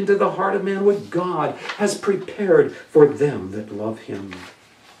entered into the heart of man what God has prepared for them that love Him.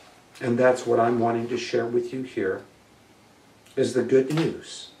 And that's what I'm wanting to share with you here, is the good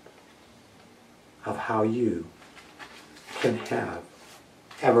news of how you can have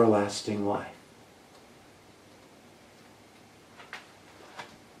everlasting life.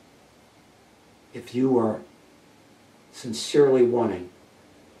 If you are sincerely wanting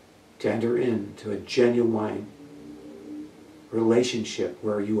to enter into a genuine relationship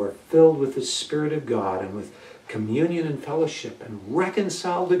where you are filled with the Spirit of God and with communion and fellowship and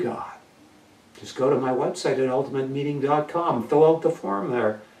reconciled to God, just go to my website at ultimatemeeting.com. Fill out the form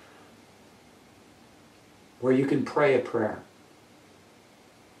there where you can pray a prayer.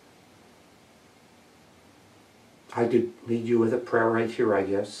 I could lead you with a prayer right here, I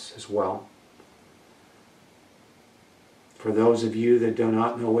guess, as well. For those of you that do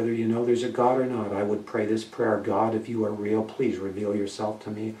not know whether you know there's a God or not, I would pray this prayer. God, if you are real, please reveal yourself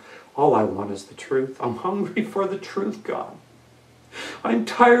to me. All I want is the truth. I'm hungry for the truth, God. I'm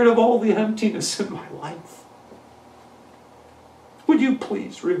tired of all the emptiness in my life. Would you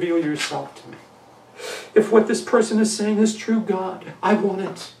please reveal yourself to me? If what this person is saying is true, God, I want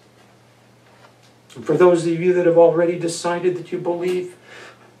it. And for those of you that have already decided that you believe,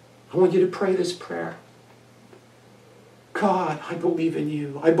 I want you to pray this prayer. God, I believe in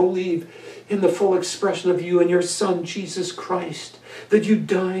you. I believe in the full expression of you and your Son, Jesus Christ, that you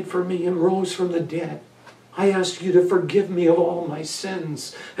died for me and rose from the dead. I ask you to forgive me of all my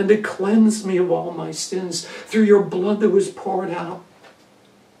sins and to cleanse me of all my sins through your blood that was poured out.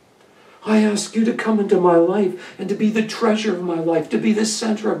 I ask you to come into my life and to be the treasure of my life, to be the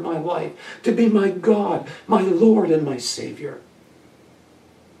center of my life, to be my God, my Lord, and my Savior.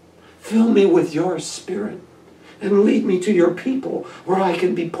 Fill me with your Spirit and lead me to your people where I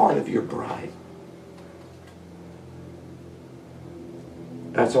can be part of your bride.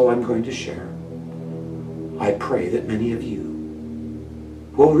 That's all I'm going to share. I pray that many of you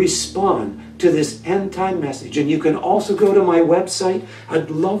will respond to this end-time message. And you can also go to my website at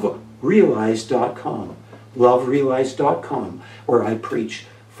loverealized.com, loverealized.com, where I preach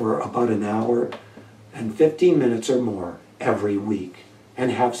for about an hour and 15 minutes or more every week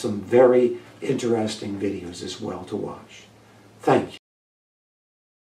and have some very interesting videos as well to watch. Thank you.